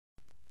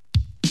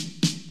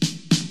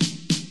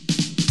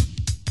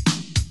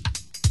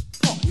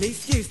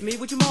Excuse me,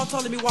 would you mind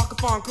telling me walk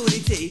upon Cooley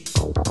Tee?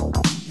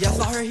 Yes,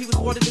 I heard he was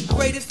one of the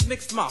greatest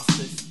mixed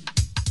masters.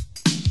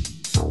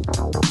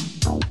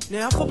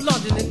 Now, I'm from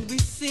London, and we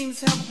seem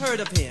to have heard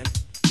of him.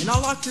 And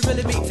I'd like to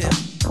really meet him.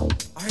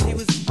 I heard he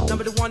was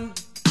number one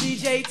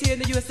DJ here in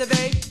the US of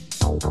A.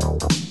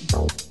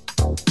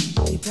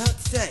 He don't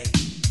say.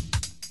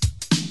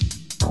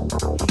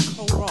 He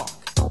cold rock.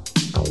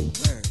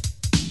 Word.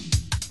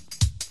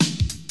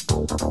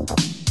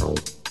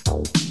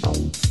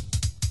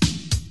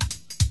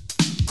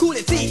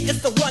 Cooley Tee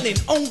is the one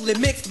and only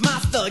mixed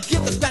master.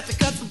 Give the scratch a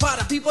cut so part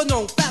of people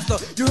know faster.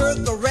 You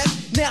heard the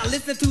rest, now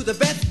listen to the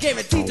best.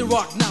 Guaranteed to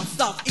rock now,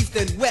 south, east,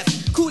 and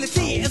west. Cooley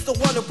Tee is the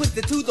one who puts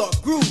it to the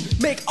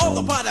groove. Make all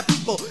the part of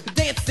people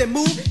dance and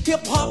move.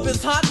 Hip hop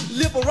is hot,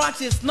 liberal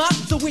rock is not.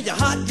 So when you're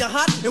hot,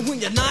 and when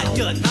you're not,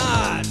 you're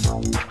not.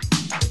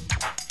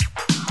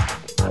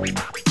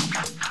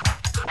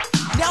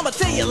 Now I'ma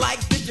tell you like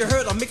this, you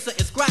heard a mixer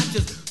and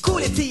scratches.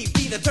 Cooley Tee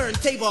be the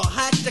turntable,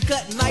 hot to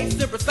cut nice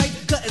and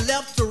precise, cutting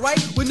left to right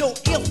with no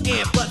ifs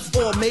and buts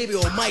or maybe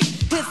or might.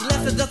 His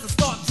lesson doesn't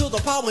start till the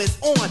power is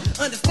on.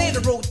 Understand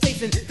the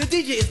rotation, the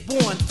DJ is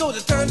born. So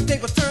the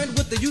turntable turned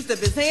with the use of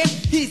his hand.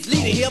 He's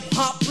leading hip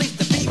hop, place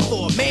the beat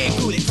for a man.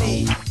 Cooley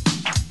Tee.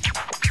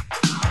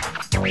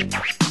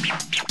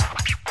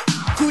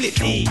 Cooley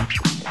Tee.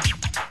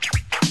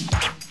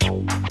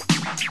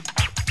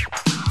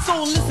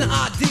 So listen,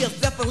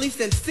 ideas definitely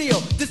sincere.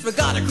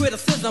 Disregard the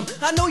criticism,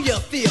 I know you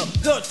feel.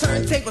 The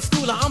turntable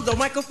schooler, I'm the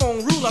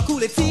microphone ruler.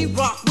 Cooley Tee,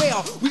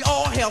 Rockwale, we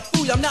all have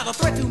food. I'm not a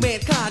threat to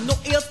mankind, no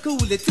else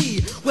Cooley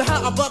Tee. We're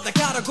high above the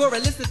category,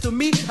 listen to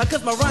me.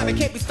 Cause my rhyming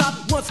can't be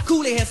stopped once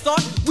Cooley has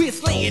started. We're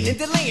slaying and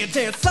delaying,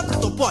 tearing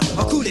suckers apart.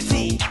 Cooley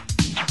Tee.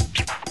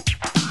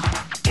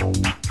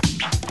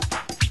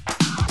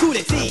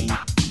 Cooley Tee.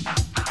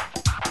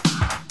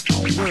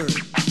 Word.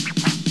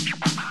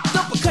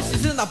 The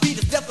percussions in our beat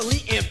is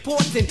definitely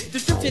important.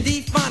 Description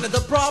defining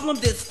the problem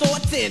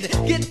distorting.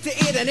 Get to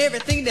it and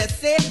everything that's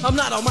said. I'm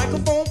not a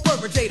microphone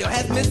perpetrator,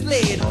 has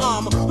misled.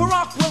 I'm a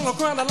Rockwale on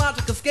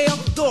chronological scale.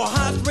 Though a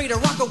high straight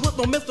rocker with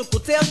no mystical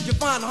tales you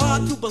find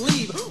hard to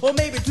believe or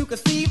maybe to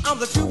conceive. I'm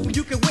the truth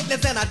you can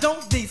witness and I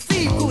don't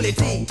deceive. Cooley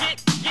Tee.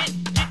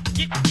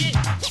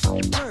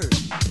 Word.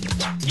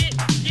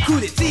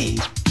 Cooley Tee.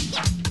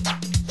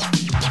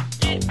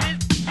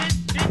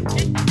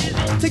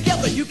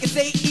 Together you can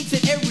say each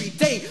and every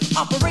day,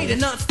 operating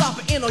non-stop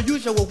in a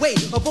usual way.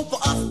 Both for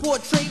us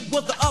portray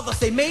what the others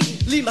say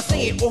made. Leave my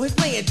saying or his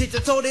playing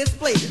digital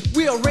display.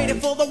 We are ready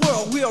for the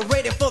world, we are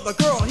ready for the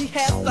girl. He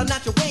has the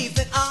natural waves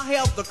and I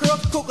have the curl.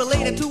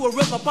 Coagulated to a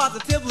rhythm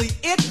positively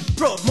it.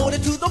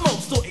 Promoted to the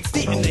most, so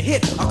exceeding the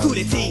hit.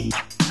 Cooley Tee.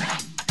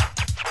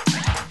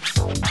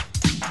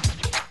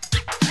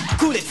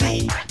 Cooley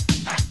Tee.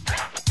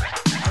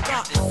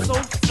 God is so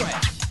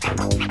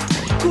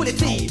fresh. Cooley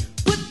Tee.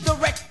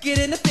 Get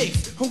in the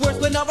fix. Words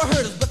were never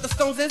heard us, but the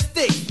stones and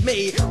sticks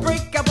may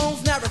break our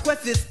bones. Now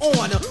request is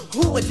on.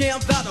 Who a jam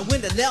battle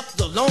when they're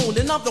left alone?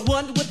 And I'm the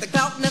one with the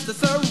clout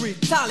necessary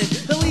talent.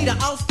 The leader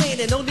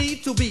outstanding, no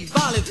need to be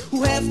violent.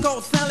 Who has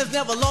caused silence,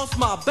 never lost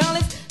my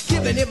balance.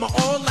 Giving it my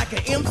all like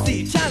an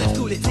MC challenge.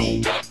 Cooley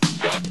Tee.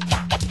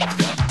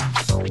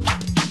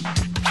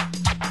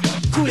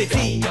 Cooley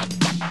Tee.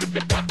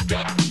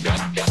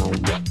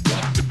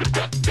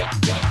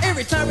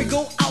 Every time we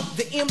go out,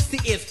 the MC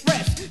is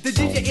fresh. The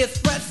DJ is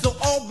fresh, so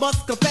all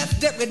must confess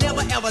that we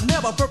never ever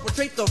never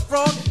perpetrate the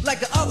fraud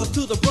like the others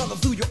to the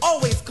brothers who you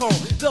always call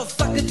the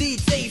sucker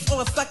DJs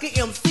or sucker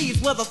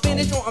MCs. Whether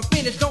finished or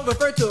unfinished, don't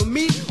refer to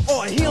me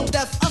or him.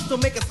 That's us to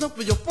make a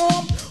simpler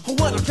form.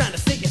 What I'm trying to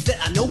say is that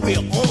I know we're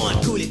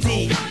on. Cooley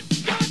Tee.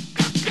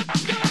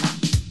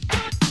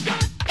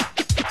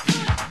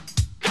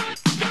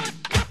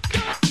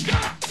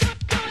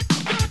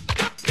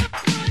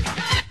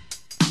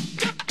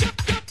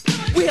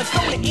 We have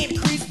slowly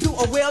increased to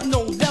a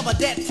well-known level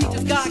that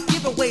teaches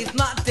God-given ways,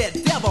 not that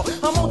devil.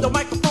 I'm on the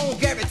microphone,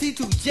 guaranteed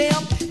to jam.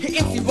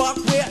 MC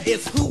Rockwale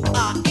is who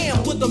I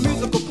am, with a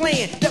musical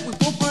plan that we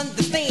both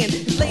understand.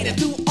 It's later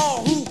to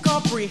all who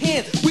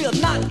comprehend. We are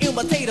not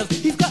imitators,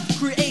 he's got the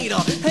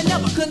creator, and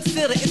never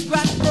consider it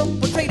scratch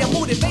perpetrator.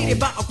 Motivated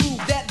by a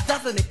groove that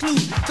doesn't include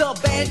the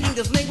bad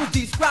English language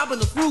describing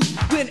the truth.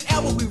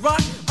 Whenever we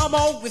rock, I'm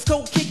always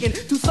cold kicking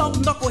to some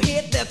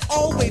knucklehead that's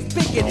always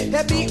picking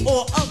at me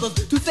or others.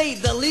 To say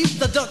the least,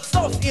 the duck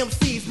sauce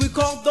MCs, we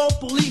call the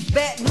police.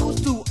 Bad news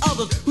to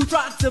others who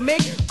try to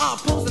make our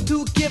person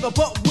to give up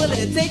but willing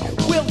to take.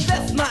 Well,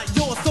 that's not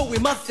yours, so we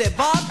must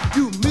advise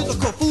you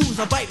musical fools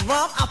are biting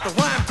rhyme out the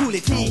rhyme.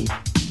 Cooley Tee.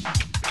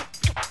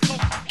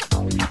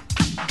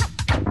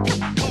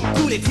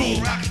 Cooley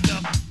Tee.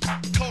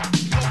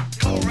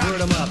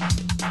 Word 'em up.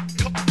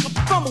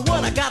 From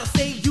what I gotta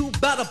say, you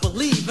better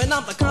believe. And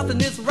I'm the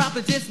confidence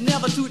rapper, just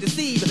never to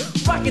deceive.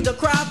 Rocking the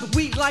crowd, but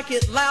we like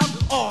it loud.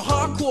 Or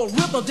hardcore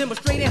rhythm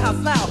demonstrating how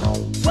loud.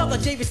 Whether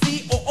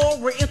JVC or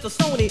we're into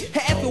Sony.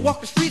 As we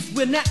walk the streets,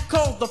 we're not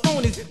called the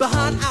phonies.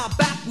 Behind our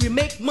back, we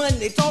make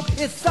money talk.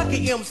 It's sucker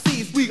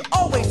MCs, we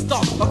always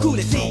talk.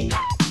 Cooley Tee.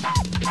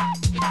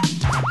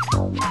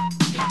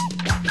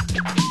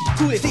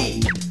 Cooley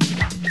Tee.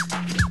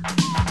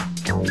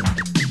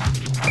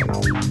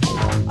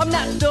 I'm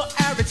not the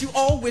average you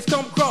always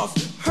come across.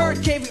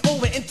 Heard came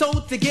over and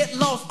told to get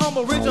lost. I'm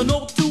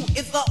original to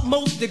its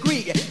utmost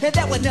degree, and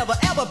that would never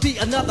ever be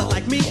another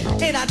like me.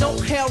 And I don't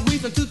have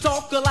reason to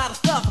talk a lot of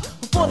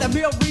stuff. For that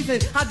mere reason,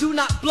 I do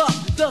not bluff.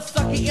 The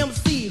sucky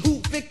MC who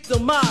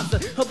victimized,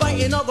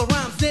 biting other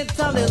rhymes and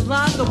telling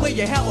lies. The way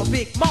you have a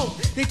big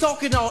mouth, they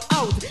talking all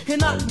out and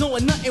not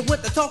knowing nothing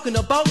what they're talking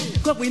about.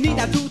 Cause we need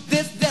not do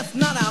this, that's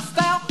not our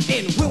style.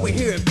 And when we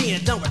hear it being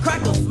done, we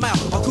crack a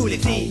smile or Cooley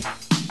Tee.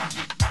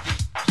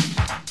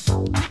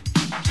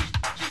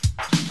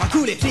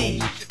 Cooley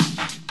Tee.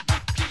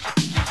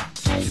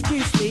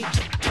 Excuse me.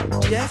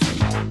 Yes?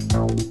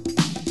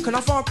 Can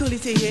I find Cooley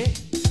Tee here?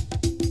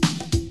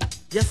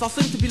 Yes, I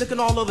seem to be looking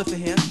all over for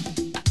him.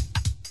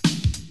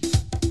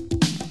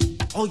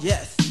 Oh,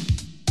 yes.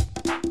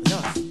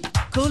 Yes.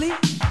 Cooley?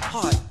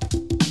 Hi.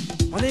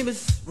 My name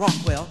is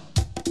Rockwale.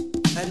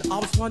 And I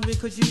was wondering,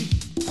 could you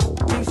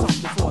do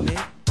something for me?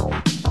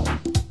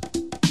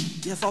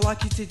 Yes, I'd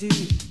like you to do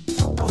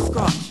a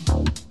scratch.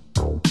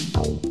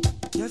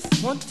 Yes,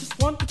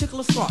 just one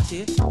particular scratch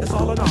here. That's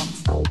all I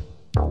know.